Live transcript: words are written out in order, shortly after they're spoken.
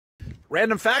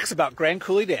Random facts about Grand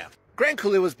Coulee Dam. Grand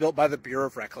Coulee was built by the Bureau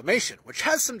of Reclamation, which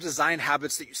has some design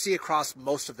habits that you see across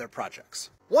most of their projects.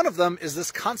 One of them is this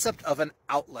concept of an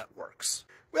outlet works.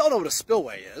 We all know what a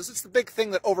spillway is. It's the big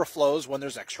thing that overflows when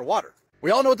there's extra water.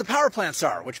 We all know what the power plants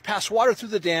are, which pass water through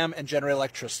the dam and generate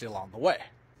electricity along the way.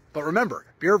 But remember,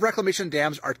 Bureau of Reclamation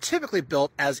dams are typically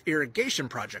built as irrigation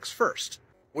projects first,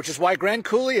 which is why Grand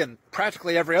Coulee and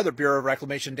practically every other Bureau of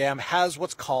Reclamation dam has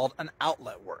what's called an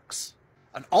outlet works,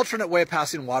 an alternate way of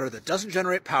passing water that doesn't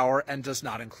generate power and does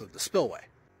not include the spillway.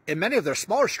 In many of their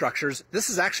smaller structures, this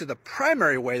is actually the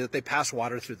primary way that they pass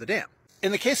water through the dam.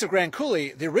 In the case of Grand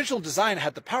Coulee, the original design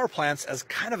had the power plants as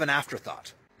kind of an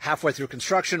afterthought. Halfway through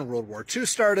construction, World War II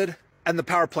started, and the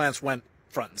power plants went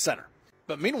front and center.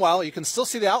 But meanwhile, you can still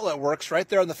see the outlet works right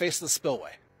there on the face of the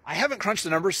spillway. I haven't crunched the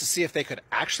numbers to see if they could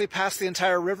actually pass the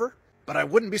entire river, but I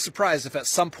wouldn't be surprised if at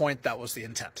some point that was the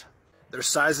intent. Their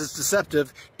size is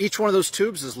deceptive. Each one of those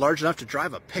tubes is large enough to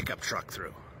drive a pickup truck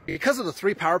through. Because of the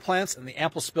 3 power plants and the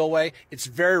ample spillway, it's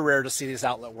very rare to see these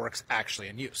outlet works actually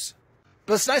in use.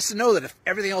 But it's nice to know that if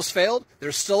everything else failed,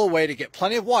 there's still a way to get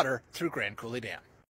plenty of water through Grand Coulee Dam.